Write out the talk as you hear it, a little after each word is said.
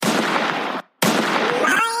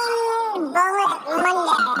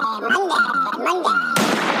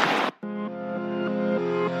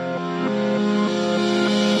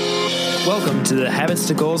Welcome to the Habits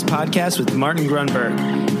to Goals podcast with Martin Grunberg.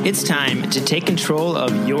 It's time to take control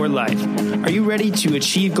of your life. Are you ready to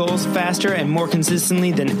achieve goals faster and more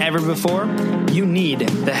consistently than ever before? You need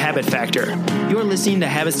the Habit Factor. You're listening to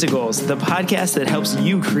Habits to Goals, the podcast that helps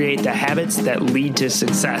you create the habits that lead to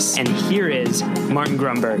success. And here is Martin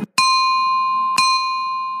Grunberg.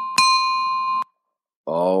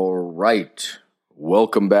 All right.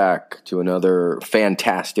 Welcome back to another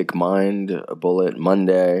fantastic Mind Bullet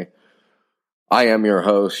Monday. I am your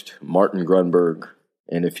host, Martin Grunberg,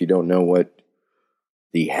 and if you don't know what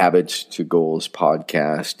the Habits to Goals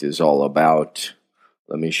podcast is all about,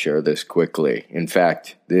 let me share this quickly. In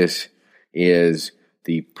fact, this is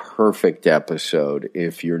the perfect episode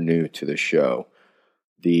if you're new to the show.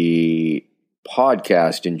 The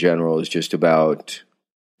podcast in general is just about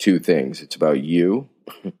two things. It's about you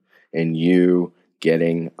and you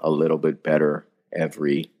getting a little bit better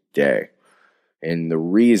every day. And the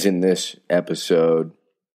reason this episode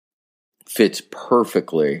fits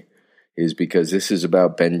perfectly is because this is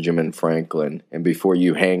about Benjamin Franklin. And before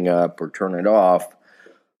you hang up or turn it off,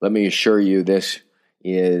 let me assure you this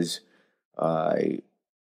is a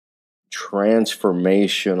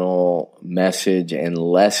transformational message and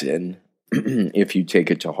lesson if you take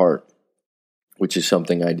it to heart, which is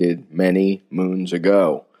something I did many moons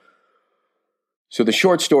ago. So the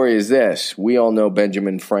short story is this. We all know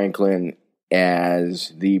Benjamin Franklin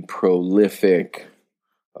as the prolific,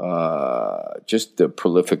 just the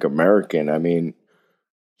prolific American. I mean,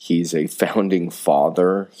 he's a founding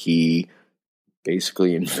father. He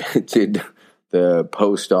basically invented the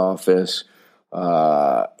post office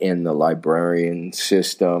and the librarian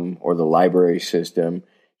system or the library system.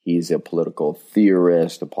 He's a political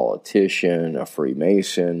theorist, a politician, a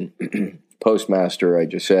Freemason, postmaster, I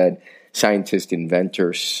just said, scientist,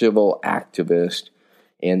 inventor, civil activist,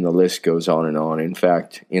 and the list goes on and on. In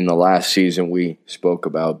fact, in the last season, we spoke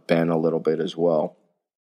about Ben a little bit as well.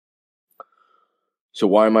 So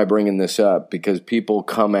why am I bringing this up? Because people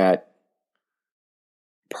come at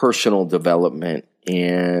personal development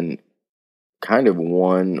in kind of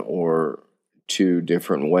one or two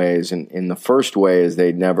different ways. And the first way is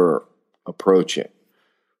they never approach it,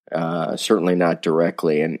 certainly not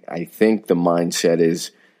directly. And I think the mindset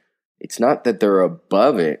is it's not that they're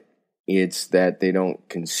above it. It's that they don't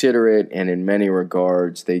consider it, and in many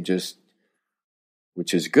regards, they just,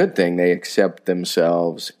 which is a good thing, they accept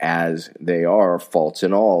themselves as they are, faults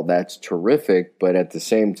and all. That's terrific, but at the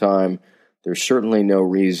same time, there's certainly no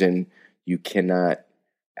reason you cannot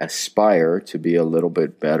aspire to be a little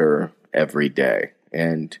bit better every day.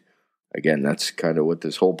 And again, that's kind of what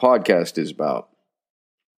this whole podcast is about.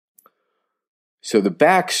 So the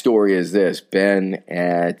backstory is this. Ben,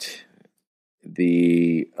 at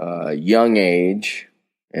the young age,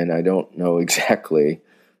 and I don't know exactly,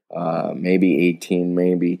 maybe 18,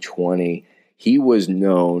 maybe 20, he was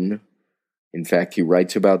known, in fact, he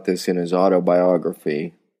writes about this in his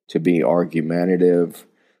autobiography, to be argumentative,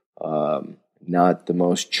 not the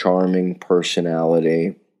most charming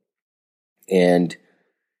personality. And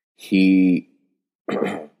he,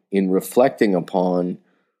 in reflecting upon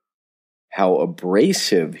how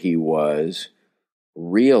abrasive he was,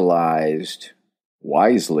 realized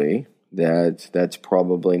wisely that that's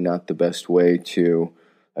probably not the best way to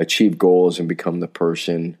achieve goals and become the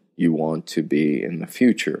person you want to be in the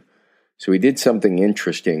future. So he did something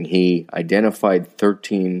interesting. He identified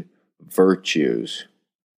 13 virtues,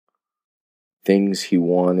 things he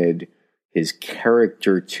wanted his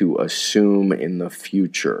character to assume in the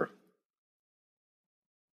future.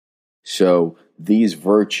 So these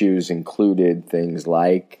virtues included things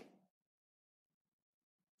like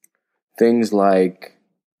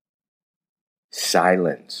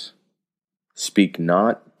silence. Speak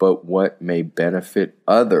not but what may benefit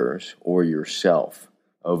others or yourself.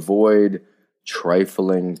 Avoid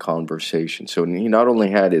trifling conversation. So he not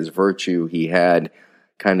only had his virtue, he had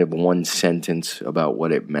kind of one sentence about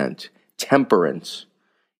what it meant. Temperance.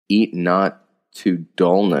 Eat not to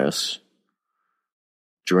dullness.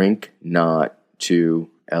 Drink not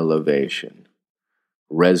to elevation.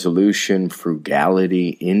 Resolution, frugality,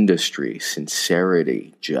 industry,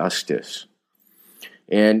 sincerity, justice.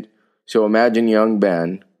 And so imagine young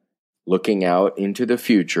Ben looking out into the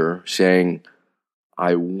future saying,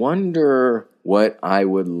 I wonder what I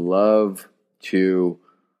would love to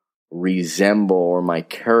resemble or my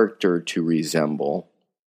character to resemble.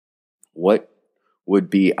 What would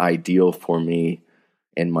be ideal for me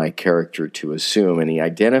and my character to assume? And he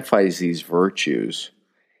identifies these virtues,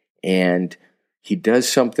 and he does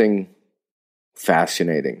something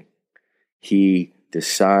fascinating. He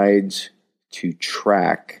decides to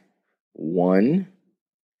track one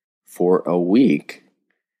for a week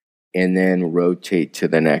and then rotate to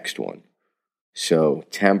the next one. So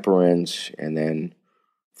temperance, and then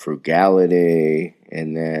frugality,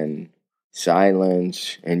 and then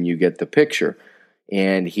silence, and you get the picture.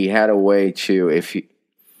 And he had a way to,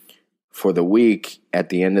 for the week, at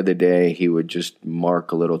the end of the day, he would just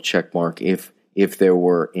mark a little check mark if there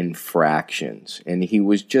were infractions. And he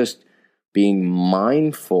was just being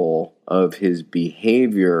mindful of his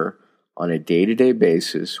behavior on a day-to-day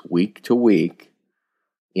basis, week to week,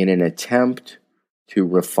 in an attempt to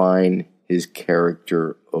refine his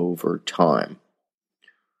character over time.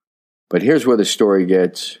 But here's where the story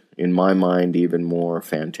gets, in my mind, even more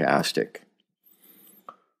fantastic.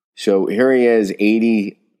 So here he is,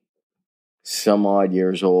 80 some odd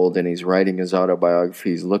years old, and he's writing his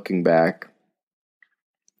autobiography. He's looking back,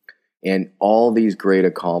 and all these great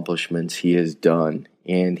accomplishments he has done,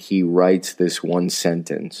 and he writes this one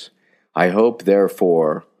sentence: I hope,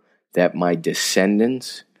 therefore, that my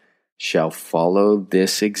descendants shall follow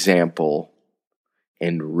this example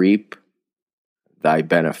and reap thy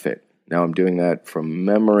benefit. Now, I'm doing that from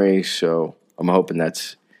memory, so I'm hoping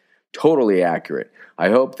that's totally accurate. I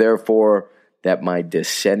hope, therefore, that my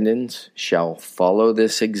descendants shall follow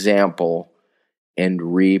this example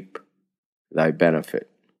and reap thy benefit.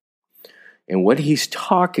 And what he's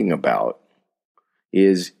talking about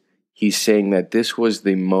is he's saying that this was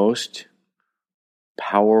the most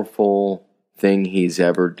powerful thing he's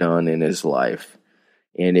ever done in his life.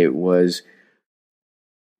 And it was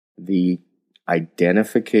the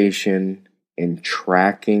identification and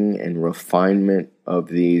tracking and refinement of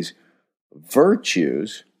these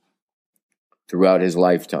virtues throughout his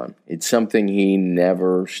lifetime. It's something he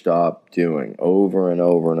never stopped doing, over and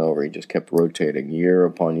over and over. He just kept rotating year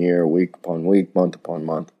upon year, week upon week, month upon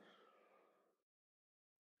month.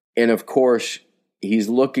 And of course, he's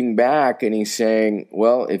looking back and he's saying,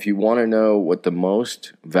 well, if you want to know what the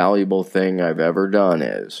most valuable thing I've ever done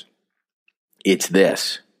is, it's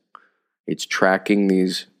this. It's tracking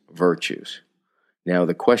these virtues. Now,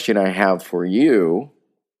 the question I have for you,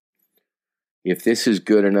 if this is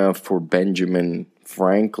good enough for Benjamin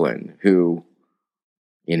Franklin, who,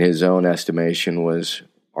 in his own estimation, was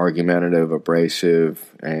argumentative,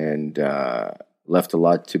 abrasive, and left a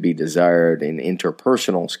lot to be desired in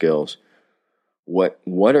interpersonal skills,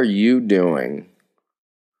 what are you doing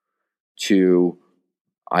to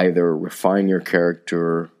either refine your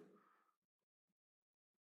character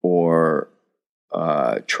or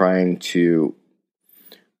trying to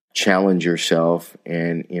challenge yourself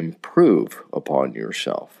and improve upon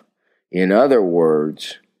yourself? In other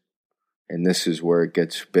words, and this is where it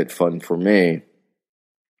gets a bit fun for me,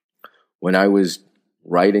 when I was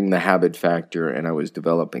writing The Habit Factor and I was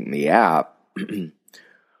developing the app,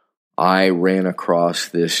 I ran across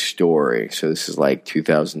this story. So this is like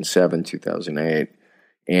 2007, 2008,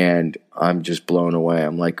 and I'm just blown away.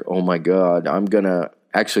 I'm like, oh my God,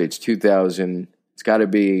 it's 2000, it's got to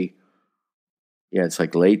be, it's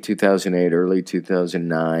like late 2008, early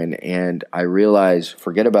 2009, and I realized,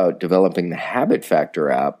 forget about developing the Habit Factor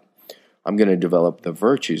app, I'm going to develop the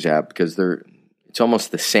Virtues app, because it's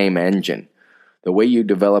almost the same engine. The way you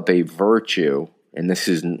develop a virtue, and this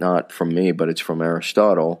is not from me, but it's from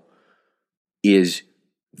Aristotle, is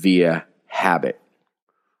via habit.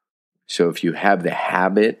 So if you have the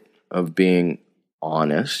habit of being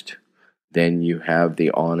honest, then you have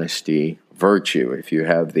the honesty virtue. If you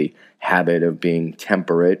have the habit of being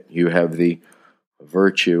temperate, you have the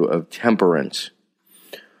virtue of temperance.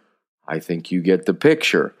 I think you get the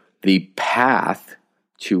picture. The path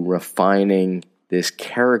to refining this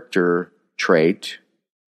character trait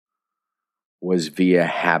was via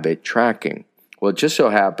habit tracking. Well, it just so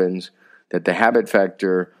happens that the Habit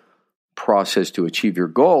Factor process to achieve your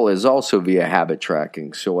goal is also via habit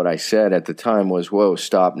tracking. So what I said at the time was, whoa,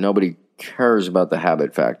 stop. Nobody cares about the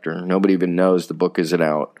Habit Factor. Nobody even knows the book isn't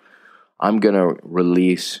out. I'm going to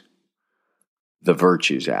release the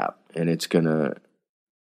Virtues app, and it's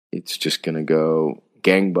just going to go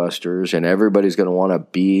gangbusters, and everybody's going to want to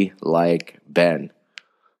be like Ben.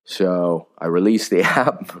 So I released the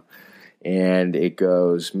app, and it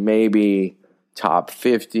goes maybe top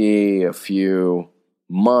 50, a few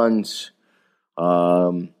months,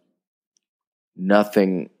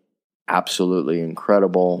 nothing absolutely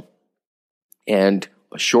incredible. And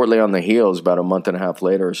shortly on the heels, about a month and a half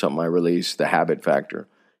later or something, I released the Habit Factor,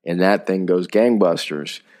 and that thing goes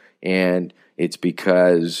gangbusters. And it's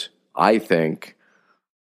because I think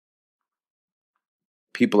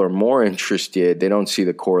people are more interested, they don't see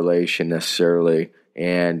the correlation necessarily,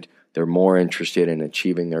 and they're more interested in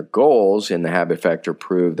achieving their goals, and the Habit Factor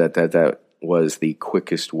proved that was the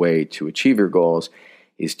quickest way to achieve your goals,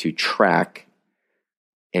 is to track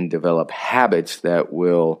and develop habits that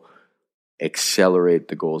will accelerate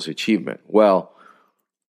the goal's achievement. Well,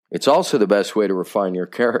 it's also the best way to refine your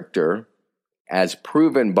character, as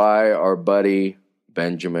proven by our buddy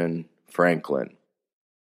Benjamin Franklin.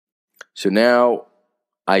 So now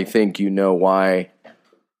I think you know why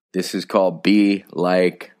this is called Be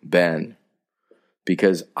Like Ben.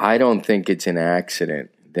 Because I don't think it's an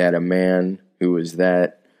accident that a man who is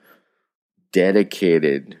that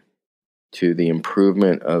dedicated to the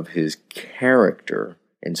improvement of his character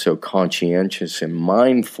and so conscientious and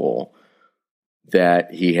mindful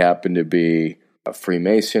that he happened to be a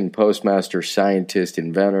Freemason, postmaster, scientist,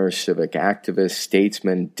 inventor, civic activist,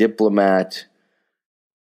 statesman, diplomat,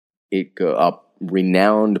 a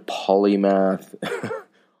renowned polymath,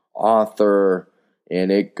 author,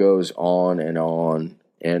 and it goes on and on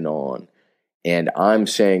and on. And I'm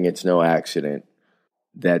saying it's no accident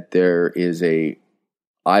that there is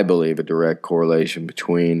I believe, a direct correlation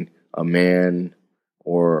between a man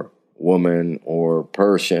or woman or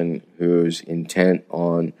person who's intent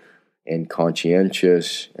on and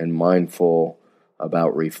conscientious and mindful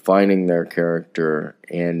about refining their character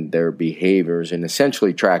and their behaviors and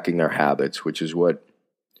essentially tracking their habits, which is what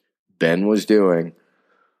Ben was doing,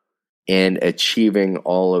 and achieving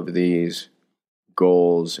all of these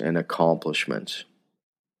goals and accomplishments.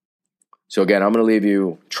 So again, I'm going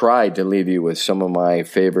to try to leave you with some of my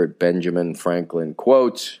favorite Benjamin Franklin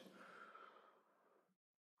quotes.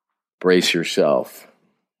 Brace yourself.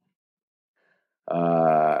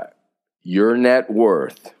 Your net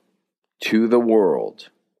worth to the world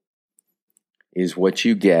is what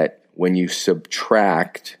you get when you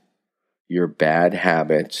subtract your bad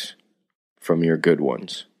habits from your good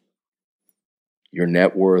ones. Your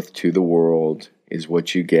net worth to the world is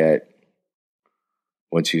what you get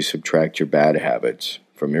once you subtract your bad habits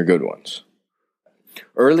from your good ones.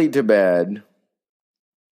 Early to bed,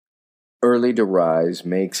 early to rise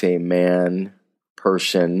makes a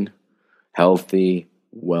person healthy,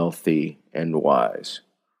 wealthy, and wise.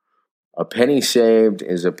 A penny saved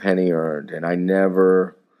is a penny earned, and I'm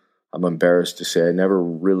embarrassed to say, I never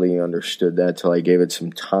really understood that till I gave it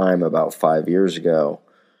some time about 5 years ago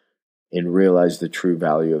and realized the true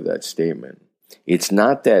value of that statement. It's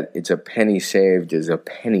not that it's a penny saved is a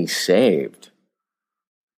penny saved.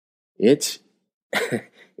 It's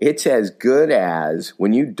as good as,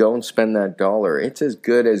 when you don't spend that dollar, it's as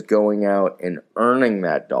good as going out and earning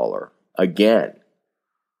that dollar again.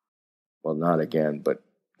 Well, not again, but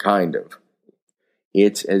kind of.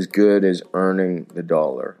 It's as good as earning the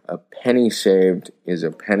dollar. A penny saved is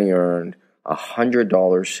a penny earned.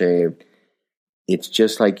 $100 saved, it's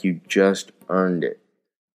just like you just earned it.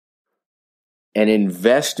 An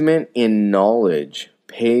investment in knowledge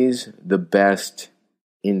pays the best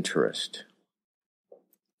interest.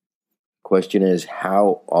 Question is,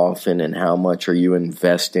 how often and how much are you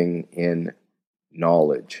investing in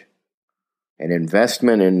knowledge? An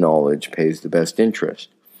investment in knowledge pays the best interest.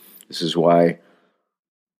 This is why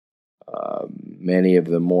many of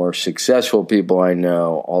the more successful people I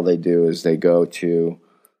know, all they do is they go to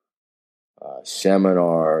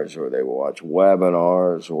seminars, or they watch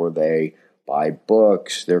webinars, or they buy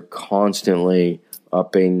books. They're constantly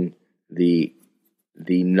upping the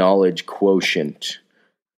knowledge quotient.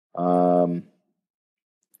 And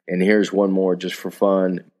here's one more just for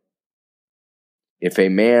fun. If a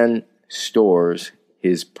man stores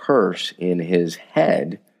his purse in his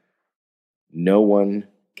head, no one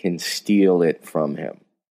can steal it from him.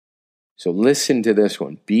 So listen to this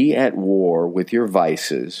one. Be at war with your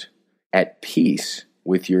vices, at peace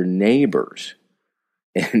with your neighbors.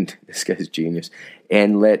 And this guy's genius.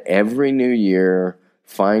 And let every new year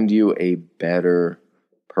find you a better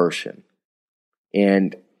person.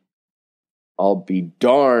 And I'll be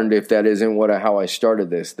darned if that isn't how I started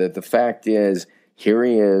this. That the fact is, here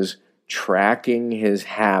he is tracking his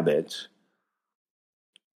habits.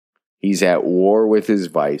 He's at war with his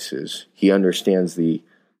vices. He understands the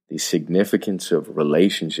significance of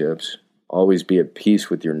relationships. Always be at peace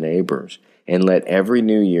with your neighbors. And let every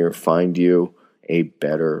new year find you a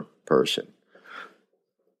better person.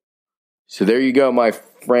 So there you go, my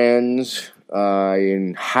friends.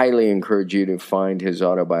 I highly encourage you to find his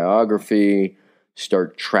autobiography.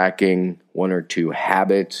 Start tracking 1 or 2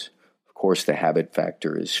 habits. Of course, the Habit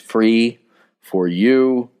Factor is free for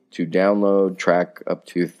you to download. Track up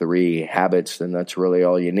to 3 habits, then that's really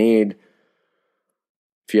all you need.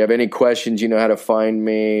 If you have any questions, you know how to find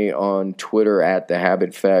me on Twitter at The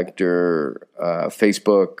Habit Factor,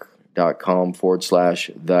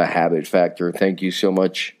 Facebook.com/The Habit Factor. Thank you so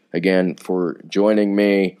much again for joining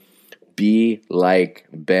me. Be like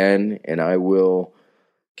Ben, and I will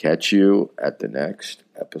Catch you at the next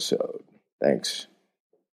episode. Thanks.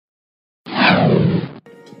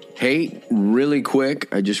 Hey, really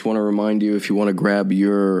quick, I just want to remind you, if you want to grab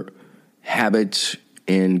your habits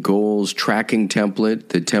and goals tracking template,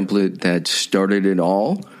 the template that started it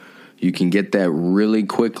all, you can get that really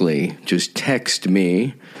quickly. Just text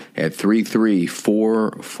me at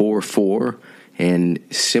 33444 and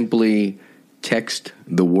simply text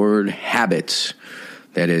the word habits.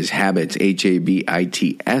 That is habits,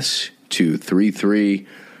 HABITS, to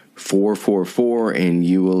 33444, and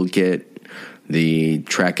you will get the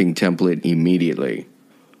tracking template immediately.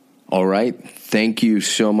 All right. Thank you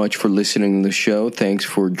so much for listening to the show. Thanks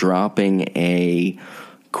for dropping a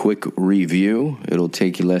quick review. It'll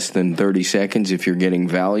take you less than 30 seconds if you're getting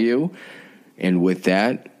value. And with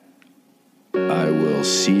that, I will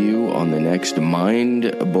see you on the next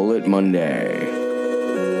Mind Bullet Monday.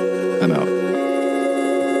 I'm out.